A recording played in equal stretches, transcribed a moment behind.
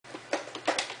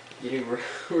Getting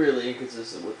really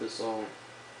inconsistent with this song.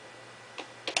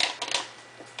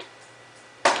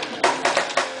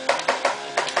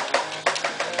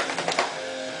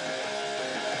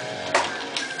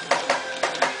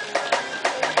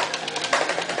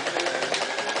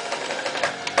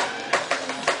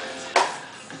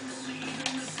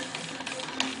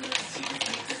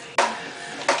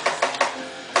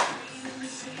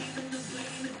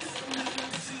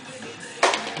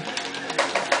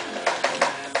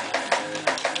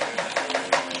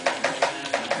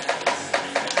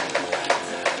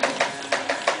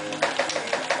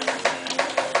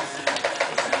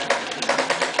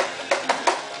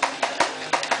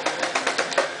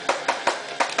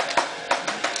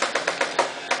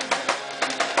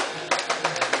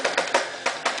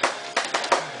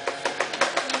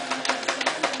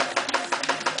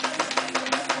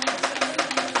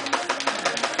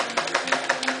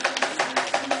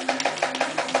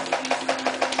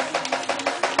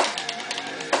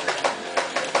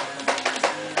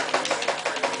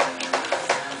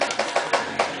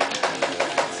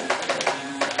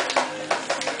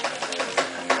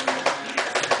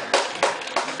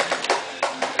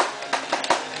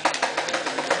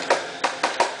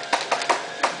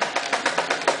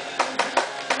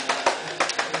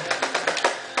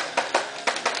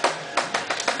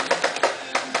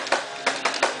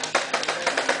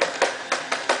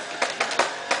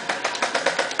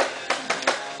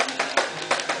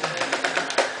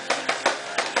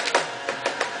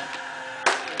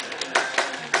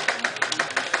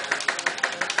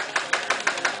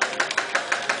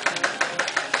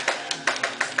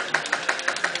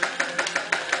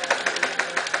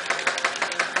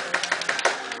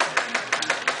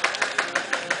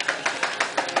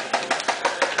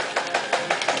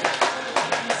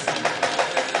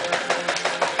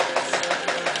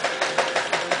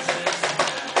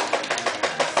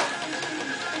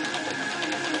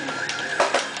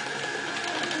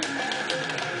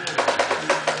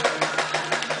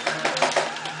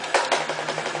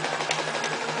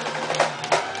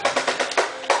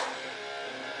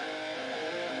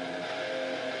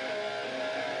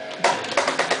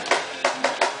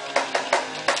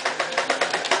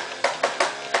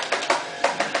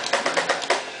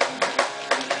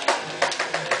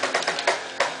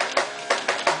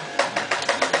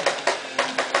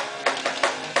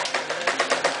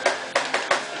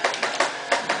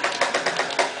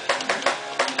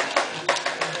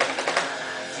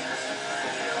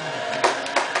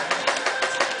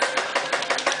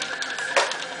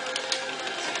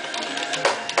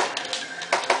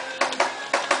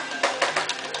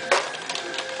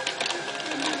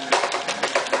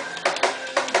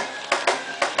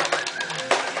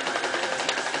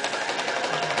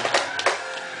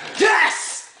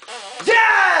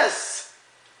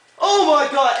 Oh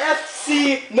my god,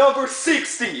 FC number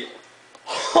 60!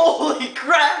 Holy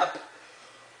crap!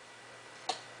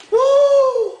 Woo!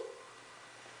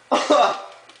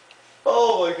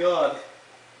 Oh my god.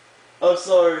 I'm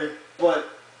sorry,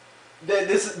 but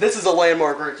this is a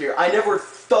landmark right here. I never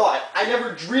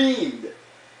dreamed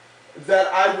that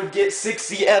I would get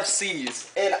 60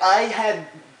 FCs. And I had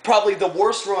probably the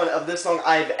worst run of this song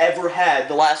I've ever had,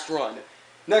 the last run.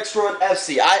 Next run,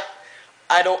 FC.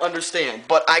 I don't understand,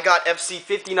 but I got FC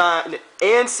 59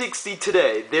 and 60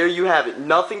 today. There you have it.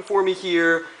 Nothing for me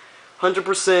here.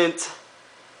 100%,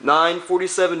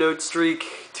 947 note streak,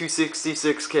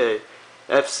 266K.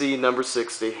 FC number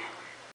 60.